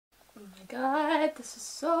god, this is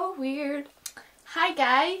so weird. Hi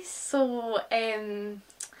guys, so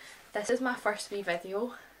this is my first wee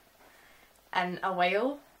video in a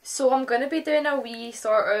while. So I'm going to be doing a wee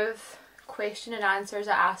sort of question and answers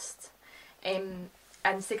I asked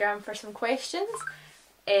Instagram for some questions.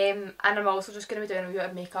 And I'm also just going to be doing a wee bit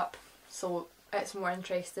of makeup, so it's more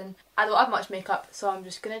interesting. I don't have much makeup, so I'm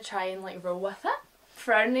just going to try and like roll with it.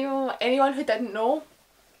 For anyone who didn't know,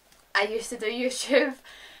 I used to do YouTube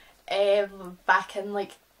back in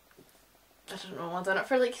like, I don't know, I've done it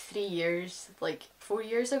for like 3 years, like 4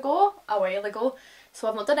 years ago, a while ago. So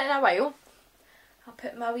I've not done it in a while. I'll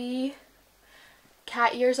put my wee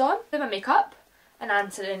cat ears on, do my makeup and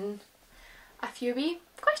answering a few wee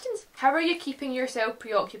questions. How are you keeping yourself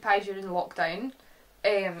preoccupied during lockdown?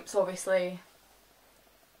 So obviously,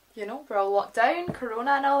 you know, we're all locked down,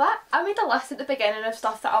 corona and all that. I made a list at the beginning of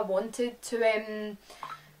stuff that I wanted to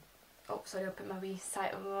oh sorry, I'll put my wee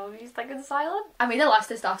thing in silent. I made a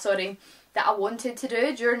list of stuff, sorry, that I wanted to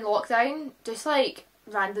do during lockdown. Just like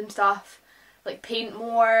random stuff, like paint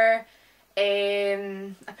more.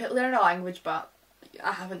 I put learn a language, but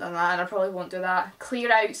I haven't done that and I probably won't do that.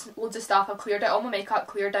 Clear out loads of stuff. I've cleared out all my makeup,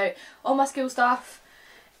 cleared out all my school stuff,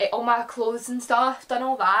 all my clothes and stuff, done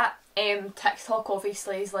all that. TikTok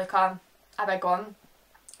obviously is like a big one.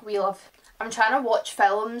 I'm trying to watch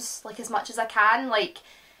films like as much as I can, like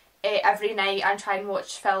every night I try and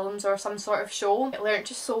watch films or some sort of show. I learnt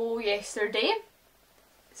to sew yesterday,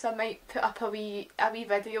 so I might put up a wee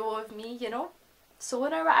video of me, you know,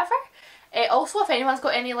 sewing or whatever. Also, if anyone's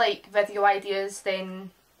got any like video ideas,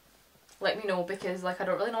 then let me know, because like I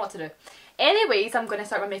don't really know what to do. Anyways, I'm going to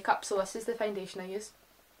start my makeup, so this is the foundation I use.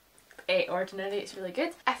 Ordinary, it's really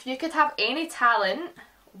good. If you could have any talent,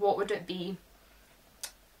 what would it be?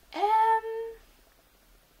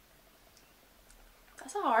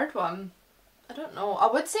 That's a hard one. I don't know.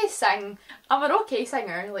 I would say sing. I'm an okay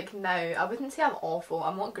singer, like now. I wouldn't say I'm awful,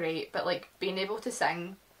 I'm not great, but like being able to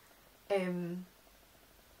sing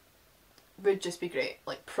would just be great,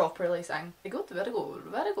 like properly sing. Very good, very good,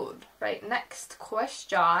 very good. Right, next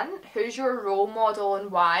question. Who's your role model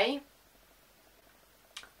and why?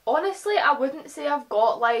 Honestly, I wouldn't say I've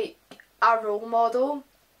got like a role model.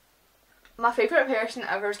 My favourite person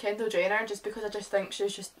ever is Kendall Jenner, just because I just think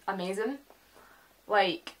she's just amazing.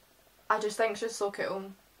 Like, I just think she's so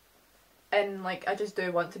cool. And like, I just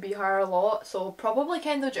do want to be her a lot. So probably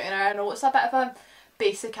Kendall Jenner. I know it's a bit of a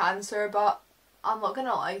basic answer, but I'm not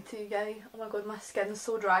gonna lie to you guys. Oh my god, my skin's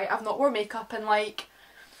so dry. I've not worn makeup in like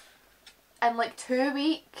 2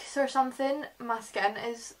 weeks or something. My skin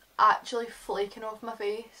is actually flaking off my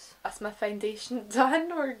face. That's my foundation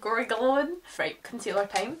done. We're glowing. Right, concealer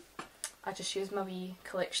time. I just used my wee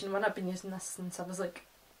collection one. I've been using this since I was like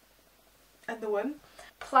in the womb.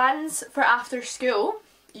 Plans for after school,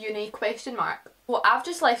 uni ? Well, I've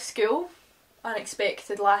just left school,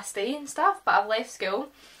 unexpected last day and stuff, but I've left school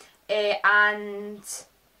and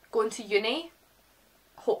going to uni,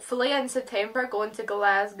 hopefully in September, going to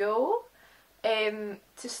Glasgow to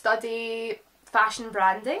study fashion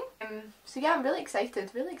branding. So yeah, I'm really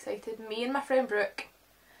excited, really excited. Me and my friend Brooke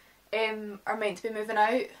are meant to be moving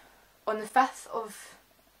out on the 5th of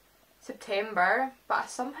September, but I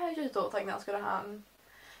somehow just don't think that's going to happen,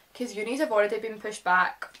 because unis have already been pushed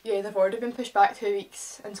back. Yeah, they've already been pushed back 2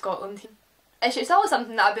 weeks in Scotland. It's always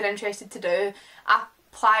something that I've been interested to do. I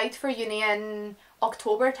applied for uni in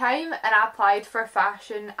October time, and I applied for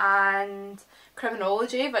fashion and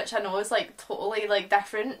criminology, which I know is like totally like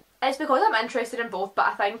different. It's because I'm interested in both, but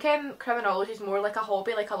I think criminology is more like a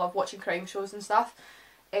hobby. Like, I love watching crime shows and stuff,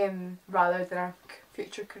 rather than a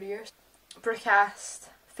future career. Brooke asked,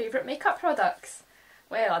 favourite makeup products?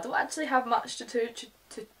 Well, I don't actually have much to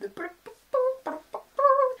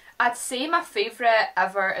I'd say my favourite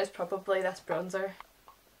ever is probably this bronzer.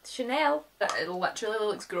 Chanel. It literally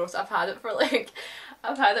looks gross. I've had it for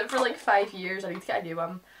like 5 years. I need to get a new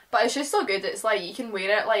one. But it's just so good. It's like you can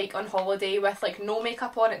wear it like on holiday with like no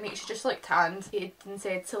makeup on. It makes you just like tanned. Hayden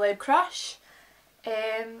said celeb crush.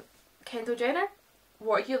 Kendall Jenner.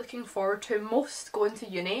 What are you looking forward to most going to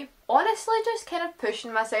uni? Honestly, just kind of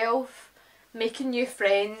pushing myself, making new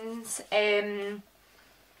friends, moving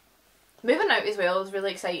out as well is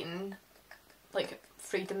really exciting. Like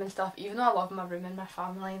freedom and stuff. Even though I love my room and my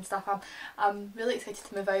family and stuff, I'm really excited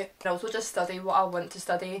to move out. And also just study what I want to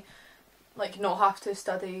study. Like, not have to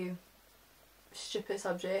study stupid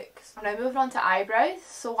subjects. I'm now moving on to eyebrows,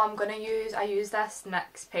 so I use this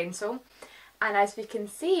NYX pencil, and as we can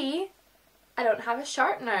see, I don't have a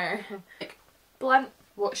sharpener. Like, blunt,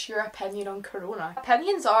 what's your opinion on corona?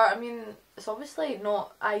 Opinions are, I mean, it's obviously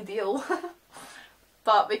not ideal.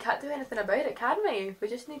 But we can't do anything about it, can we? We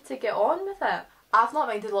just need to get on with it. I've not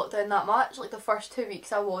minded lockdown that much. Like the first 2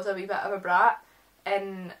 weeks I was a wee bit of a brat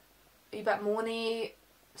and a wee bit moany.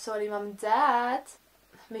 Sorry mum and dad.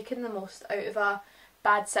 Making the most out of a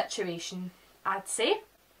bad situation, I'd say.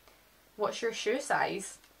 What's your shoe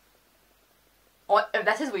size? Oh,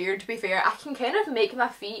 this is weird to be fair. I can kind of make my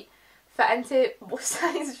feet fit into most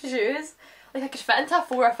size shoes. Like I could fit into a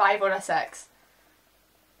 4, a 5 or a 6.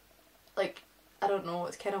 Like, I don't know,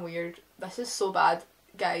 it's kind of weird. This is so bad.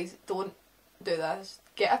 Guys, don't do this.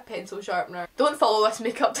 Get a pencil sharpener. Don't follow this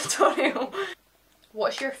makeup tutorial.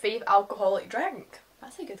 What's your fave alcoholic drink?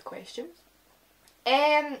 That's a good question.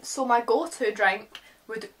 So my go-to drink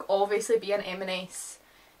would obviously be an M&S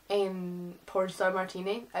Pornstar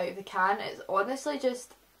Martini out of the can. It's honestly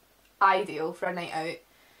just ideal for a night out.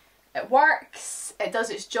 It works, it does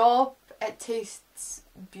its job, it tastes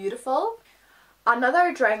beautiful.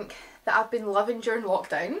 Another drink that I've been loving during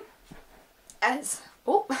lockdown is,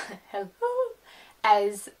 oh, hello,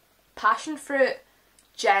 is passion fruit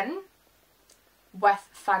gin with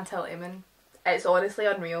Fanta lemon. It's honestly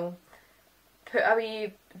unreal. Put a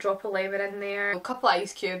wee drop of lemon in there, a couple of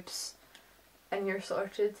ice cubes, and you're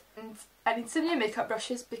sorted. And I need some new makeup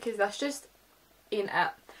brushes because this just ain't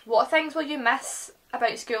it. What things will you miss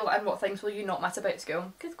about school and what things will you not miss about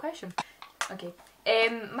school? Good question. Okay.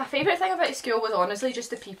 My favourite thing about school was honestly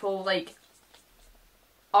just the people. Like,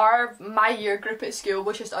 my year group at school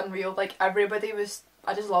was just unreal. Like, everybody was,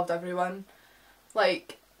 I just loved everyone.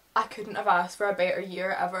 Like, I couldn't have asked for a better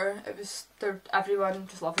year ever. It was, everyone,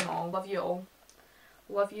 just love them all. Love you all.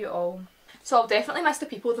 Love you all. So I'll definitely miss the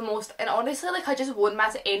people the most, and honestly, like, I just won't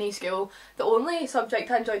miss any school. The only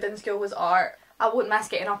subject I enjoyed in school was art. I won't miss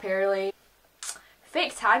getting up early.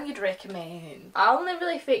 Fake tan you'd recommend? I only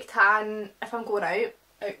really fake tan if I'm going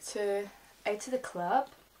out to the club.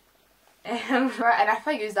 And if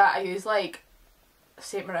I use that, I use like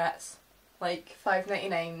St. Moritz, like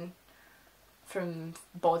 $5.99 from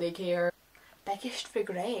Body Care. Biggest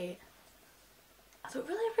regret? I don't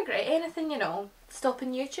really regret anything, you know.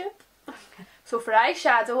 Stopping YouTube. So for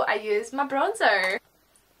eyeshadow, I use my bronzer.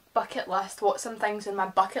 Bucket list. What's some things in my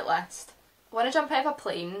bucket list? I want to jump out of a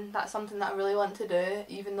plane. That's something that I really want to do,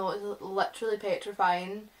 even though it's literally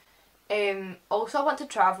petrifying. Also I want to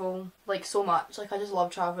travel, like, so much. Like, I just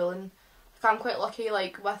love travelling. Like, I'm quite lucky,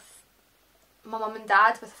 like, with my mum and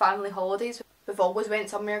dad, with family holidays. We've always went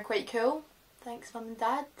somewhere quite cool. Thanks mum and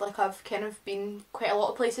dad. Like, I've kind of been quite a lot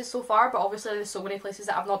of places so far, but obviously there's so many places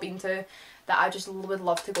that I've not been to that I just would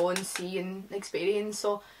love to go and see and experience.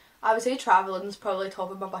 So I would say travelling's probably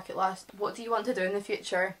top of my bucket list. What do you want to do in the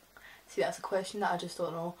future? See, that's a question that I just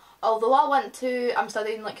don't know. Although I'm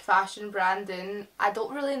studying like fashion branding, I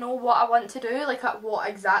don't really know what I want to do, like what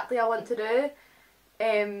exactly I want to do.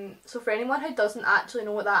 So for anyone who doesn't actually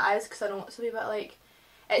know what that is, because I know it's a wee bit like,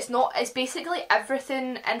 it's basically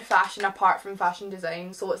everything in fashion apart from fashion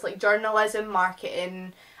design. So it's like journalism,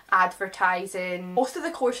 marketing, advertising. Most of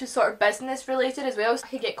the course is sort of business related as well, so I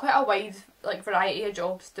could get quite a wide like variety of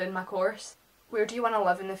jobs doing my course. Where do you want to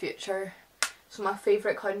live in the future? So my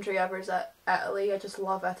favourite country ever is Italy. I just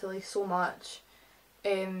love Italy so much.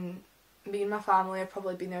 Me and my family have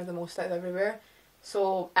probably been there the most out of everywhere.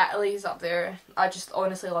 So Italy's up there. I just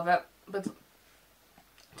honestly love it. Would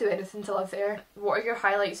do anything to live there. What are your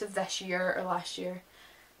highlights of this year or last year?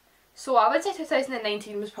 So I would say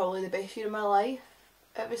 2019 was probably the best year of my life.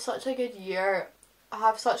 It was such a good year. I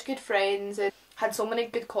have such good friends and had so many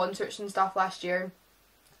good concerts and stuff last year.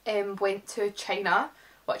 Went to China,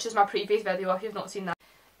 which is my previous video if you've not seen that,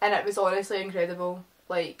 and it was honestly incredible,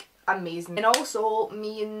 like amazing. And also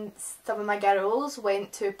me and some of my girls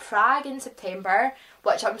went to Prague in September,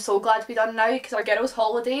 which I'm so glad to be done now because our girls'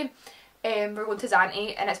 holiday, we're going to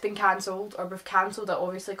Zante and it's been cancelled, or we've cancelled it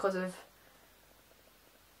obviously because of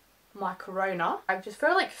my corona. I was just for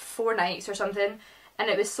like 4 nights or something and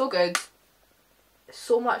it was so good,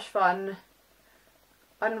 so much fun,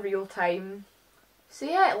 unreal time. So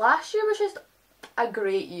yeah, last year was just a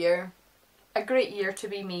great year. A great year to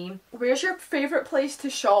be me. Where's your favourite place to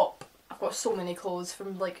shop? I've got so many clothes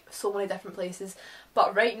from like so many different places,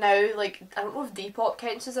 but right now, like, I don't know if Depop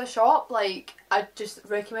counts as a shop. Like, I just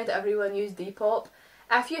recommend everyone use Depop.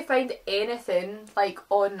 If you find anything like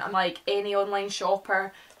on like any online shop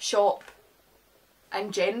or shop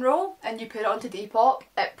in general and you put it onto Depop,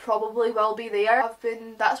 it probably will be there.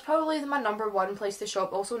 That's probably my #1 place to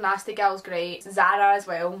shop. Also Nasty Gal's great, Zara as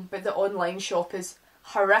well, but the online shop is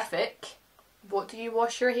horrific. What do you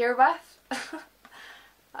wash your hair with?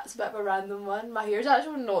 That's a bit of a random one. My hair's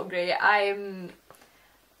actually not great.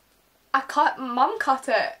 Mum cut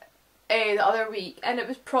it the other week, and it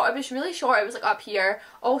was really short. It was like up here.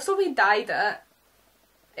 Also, we dyed it.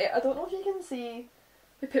 I don't know if you can see.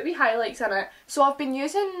 We put wee highlights in it. So I've been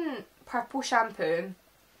using purple shampoo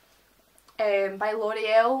by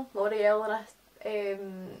L'Oreal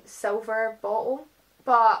in a silver bottle.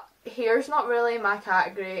 But hair's not really my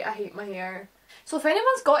category. I hate my hair. So if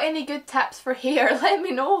anyone's got any good tips for hair, let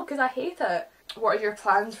me know, because I hate it. What are your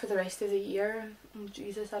plans for the rest of the year? Oh,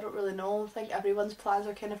 Jesus, I don't really know. I think everyone's plans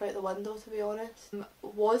are kind of out the window, to be honest.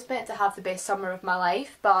 Was meant to have the best summer of my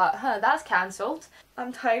life, but that's cancelled.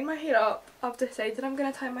 I'm tying my hair up. I've decided I'm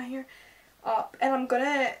going to tie my hair up, and I'm going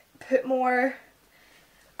to put more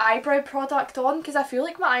eyebrow product on, because I feel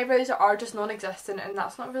like my eyebrows are just non-existent, and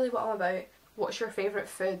that's not really what I'm about. What's your favourite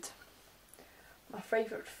food? My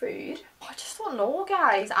favourite food? Oh, I just don't know,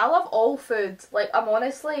 guys. I love all food. Like,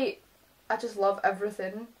 I just love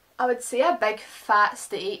everything. I would say a big fat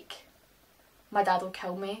steak. My dad will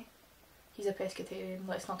kill me. He's a pescatarian,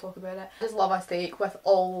 let's not talk about it. I just love a steak with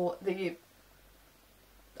all the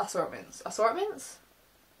assortments. Assortments?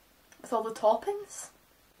 With all the toppings?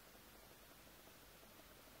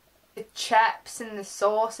 The chips and the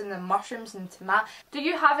sauce and the mushrooms and tomato. Do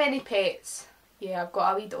you have any pets? Yeah, I've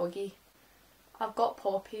got a wee doggy. I've got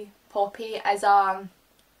Poppy. Poppy is a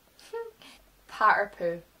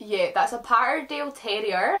Patterpoo. Yeah, that's a Patterdale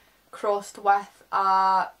Terrier crossed with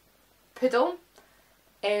a poodle.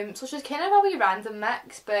 So she's kind of a wee random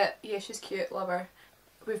mix, but yeah, she's cute, love her.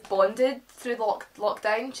 We've bonded through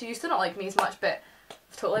lockdown. She used to not like me as much, but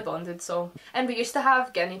we've totally bonded, so. And we used to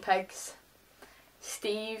have guinea pigs.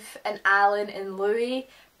 Steve and Alan and Louie,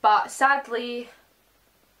 but sadly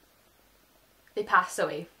they passed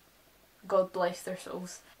away. God bless their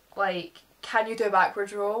souls. Like, can you do a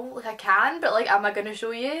backwards roll? Like, I can, but like, am I gonna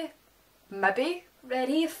show you? Maybe.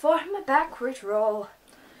 Ready for my backwards roll.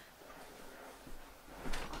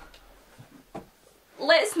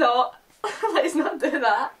 Let's not. Let's not do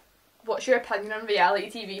that. What's your opinion on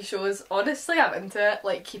reality TV shows? Honestly, I'm into it.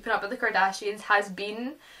 Like, Keeping Up with the Kardashians has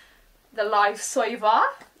been the lifesaver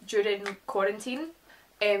during quarantine.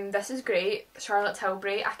 This is great. Charlotte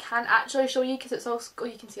Tilbury. I can't actually show you because it's all... Oh,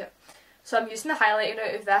 you can see it. So I'm using the highlighter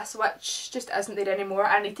out of this, which just isn't there anymore.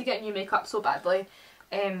 I need to get new makeup so badly.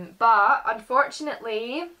 But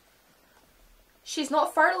unfortunately, she's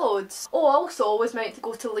not furloughed. Oh, also was meant to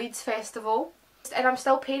go to Leeds Festival, and I'm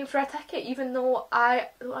still paying for a ticket even though I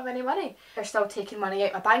don't have any money. They're still taking money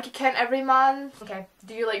out my bank account every month. Okay,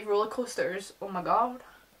 do you like roller coasters? Oh my god.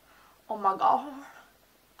 Oh my god.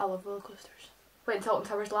 I love roller coasters. Went to Tilton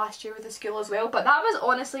Towers last year with the school as well, but that was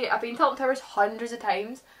honestly, I've been to Tilton Towers hundreds of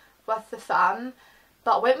times with the fam,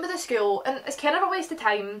 but I went with the school and it's kind of a waste of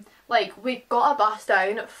time. Like, we got a bus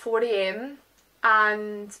down at 4 AM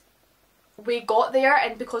and we got there,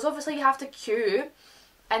 and because obviously you have to queue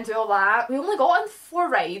and do all that, we only got on 4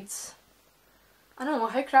 rides. I don't know,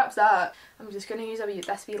 how crap's that? I'm just going to use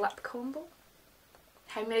this wee lip combo.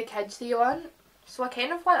 How many kids do you want? So I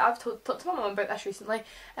kind of want, I've talked to my mum about this recently,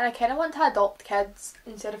 and I kind of want to adopt kids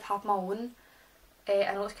instead of have my own.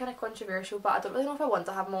 I know it's kind of controversial, but I don't really know if I want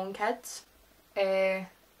to have my own kids.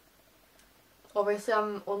 Obviously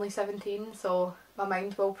I'm only 17, so my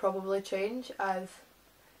mind will probably change as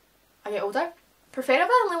I get older. Preferably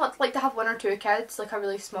I only want to have 1 or 2 kids, like a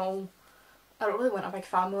really small, I don't really want a big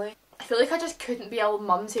family. I feel like I just couldn't be a little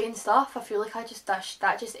mumsy and stuff. I feel like I just,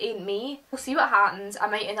 that just ain't me. We'll see what happens. I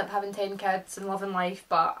might end up having 10 kids and loving life,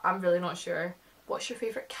 but I'm really not sure. What's your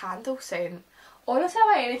favourite candle scent? Honestly,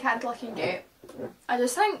 I buy any candle I can get. I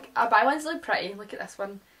just think I buy ones that look pretty. Look at this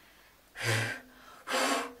one.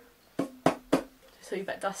 Just a wee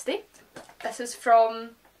bit dusty. This is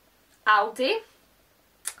from Aldi.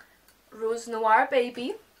 Rose Noir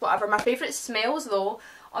Baby. Whatever. My favourite smells though,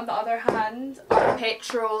 on the other hand, are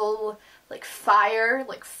petrol, like fire,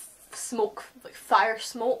 like smoke, like fire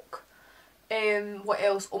smoke. What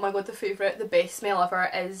else? Oh my god, the best smell ever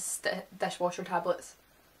is the dishwasher tablets.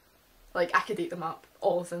 Like, I could eat them up,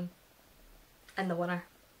 all of them, in the winter.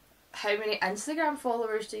 How many Instagram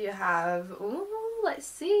followers do you have? Ooh, let's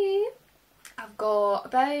see. I've got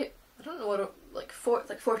about, I don't know what, like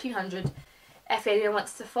 1,400. If anyone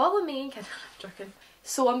wants to follow me, I'm joking.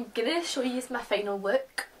 So I'm gonna show you my final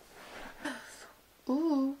look.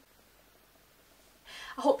 Ooh.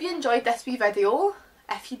 I hope you enjoyed this wee video.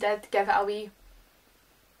 If you did, give it a wee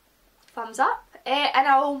thumbs up. And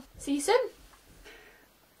I'll see you soon.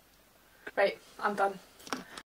 Right, I'm done.